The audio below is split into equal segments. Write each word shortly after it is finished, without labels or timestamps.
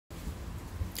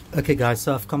Okay guys,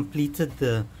 so I've completed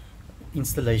the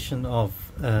installation of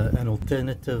an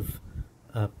alternative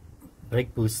uh,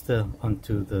 brake booster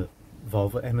onto the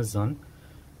Volvo Amazon,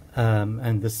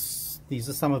 and these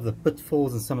are some of the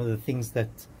pitfalls and some of the things that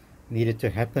needed to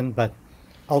happen, but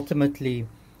ultimately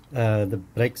the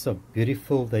brakes are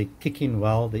beautiful, they kick in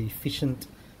well, they're efficient,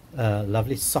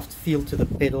 lovely soft feel to the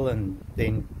pedal, and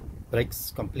then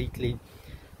brakes completely.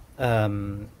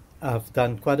 I've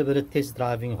done quite a bit of test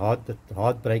driving,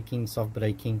 hard braking, soft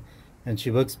braking, and she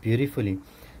works beautifully.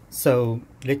 So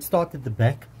let's start at the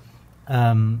back.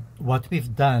 What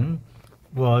we've done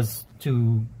was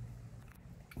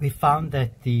we found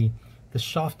that the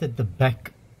shaft at the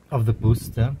back of the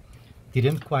booster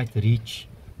didn't quite reach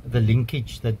the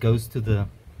linkage that goes to the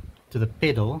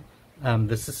pedal.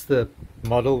 This is the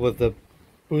model with the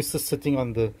booster sitting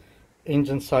on the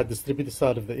engine side, distributor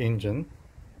side of the engine.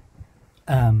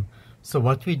 So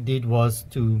what we did was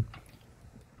to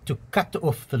cut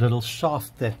off the little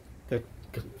shaft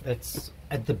that's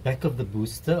at the back of the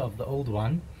booster of the old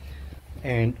one,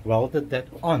 and welded that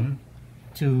on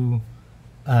to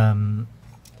the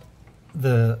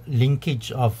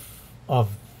linkage of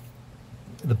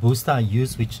the booster I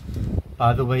use, which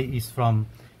by the way is for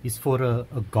a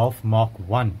Golf Mark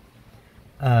 1.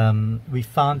 We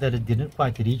found that it didn't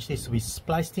quite reach there, so we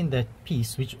spliced in that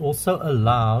piece, which also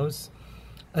allows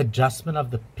adjustment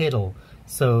of the pedal.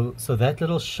 So that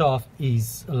little shaft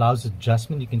allows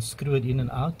adjustment. You can screw it in and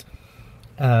out,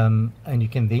 and you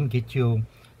can then get your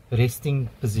resting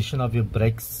position of your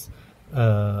brakes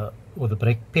or the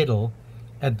brake pedal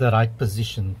at the right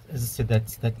position. As I said,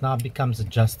 that now becomes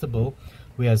adjustable,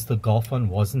 whereas the Golf one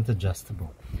wasn't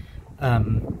adjustable.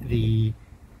 The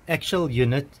actual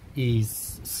unit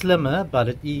is slimmer, but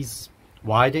it is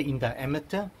wider in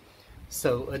diameter,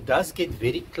 so it does get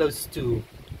very close to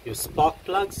your spark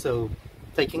plug. So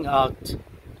taking out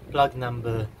plug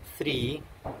number 3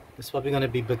 is probably going to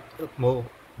be a bit more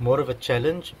of a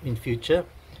challenge in future.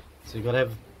 So you've got to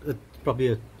have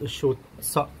probably a short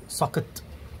socket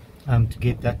to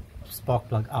get that spark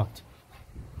plug out.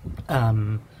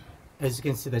 As you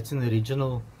can see, that's an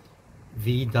original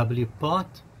VW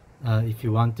part. If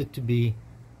you want it to be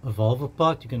a Volvo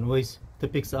part, you can always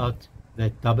Tipex out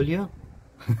that W.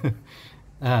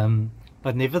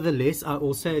 But nevertheless, I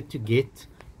also had to get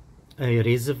a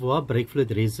reservoir, brake fluid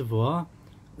reservoir,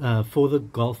 for the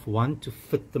Golf 1 to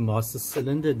fit the master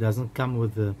cylinder. It doesn't come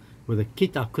with a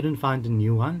kit. I couldn't find a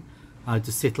new one. I had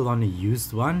to settle on a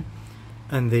used one.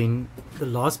 And then the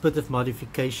last bit of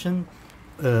modification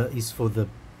is for the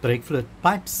brake fluid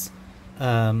pipes,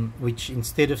 which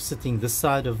instead of sitting this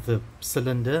side of the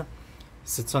cylinder,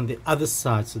 sits on the other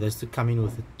side, so that's to come in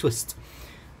with a twist.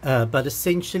 But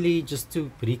essentially, just to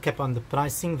recap on the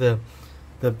pricing, the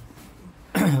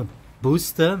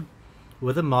booster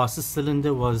with a master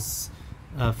cylinder was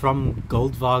from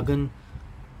Goldwagen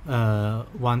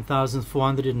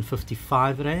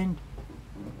 1,455 Rand.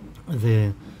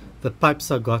 The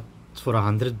pipes I got for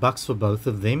 $100 for both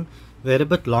of them. They're a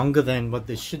bit longer than what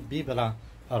they should be, but I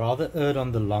rather erred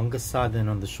on the longer side than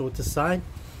on the shorter side.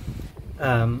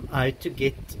 I had to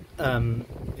get the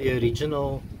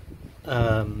original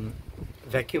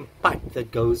vacuum pipe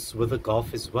that goes with the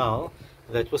Golf as well.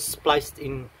 That was spliced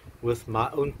in with my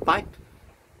own pipe.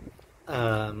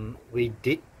 We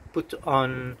did put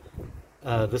on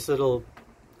this little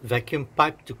vacuum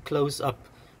pipe to close up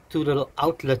 2 little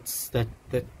outlets that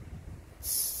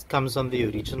comes on the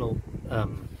original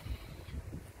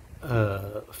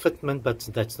fitment, but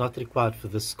that's not required for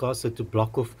this car. So to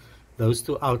block off those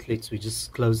 2 outlets, we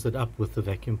just closed it up with the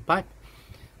vacuum pipe.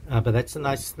 But that's a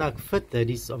nice snug fit. That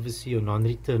is obviously your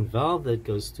non-return valve that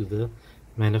goes to the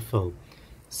manifold.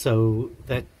 So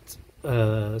that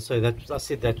I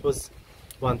said that was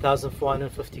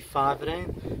 1,455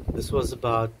 Rand. This was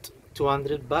about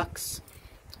 $200.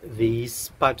 These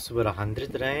pipes were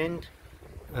 100 Rand.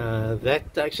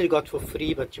 That I actually got for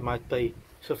free, but you might pay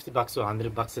 $50 or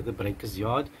 $100 at the breaker's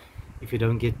yard if you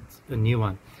don't get a new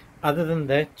one. Other than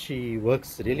that, she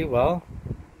works really well.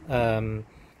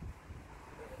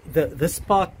 This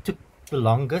part took the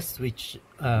longest, which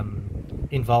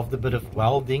involved a bit of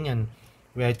welding, and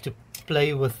we had to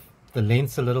play with the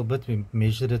lengths a little bit. We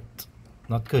measured it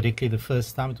not correctly the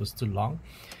first time, it was too long.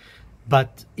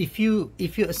 But if you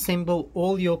assemble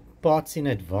all your parts in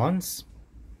advance,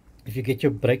 if you get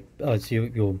your brake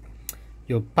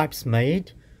your pipes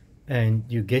made, and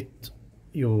you get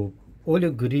all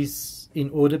your goodies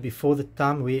in order before the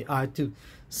time where I had to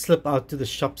slip out to the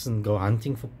shops and go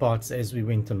hunting for parts as we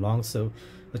went along. So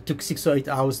it took 6 or 8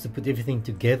 hours to put everything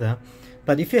together.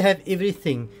 But if you have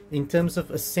everything in terms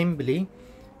of assembly,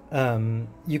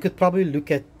 you could probably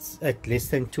look at less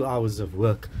than 2 hours of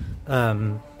work.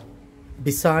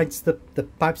 Besides the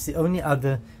pipes, the only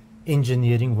other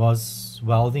engineering was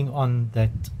welding on that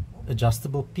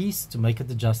adjustable piece to make it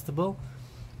adjustable,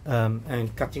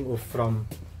 and cutting off from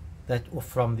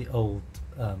the old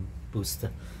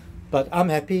booster. But I'm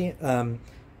happy. I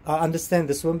understand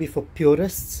this won't be for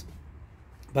purists,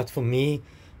 but for me,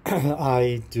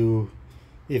 I do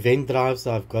event drives.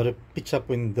 I've got to pitch up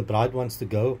when the bride wants to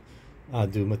go. I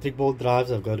do matric ball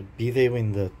drives. I've got to be there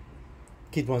when the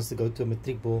kid wants to go to a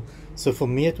matric ball. So for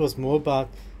me, it was more about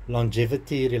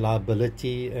longevity,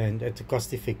 reliability, and at a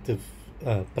cost-effective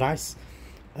price.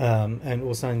 And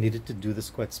also I needed to do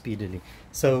this quite speedily.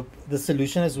 So the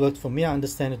solution has worked for me. I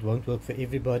understand it won't work for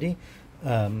everybody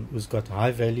who's got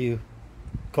high value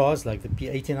cars like the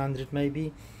P1800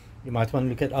 maybe. You might want to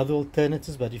look at other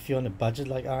alternatives, but if you're on a budget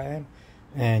like I am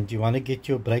and you want to get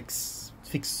your brakes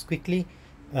fixed quickly,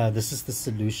 this is the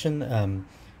solution.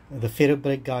 The ferro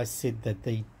brake guys said that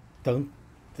they don't,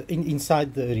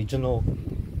 inside the original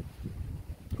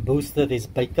booster there's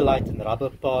Bakelite and rubber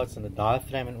parts and the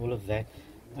diaphragm and all of that,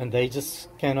 and they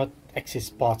just cannot access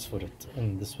parts for it,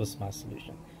 and this was my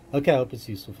solution. Okay, I hope it's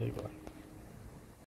useful for everyone.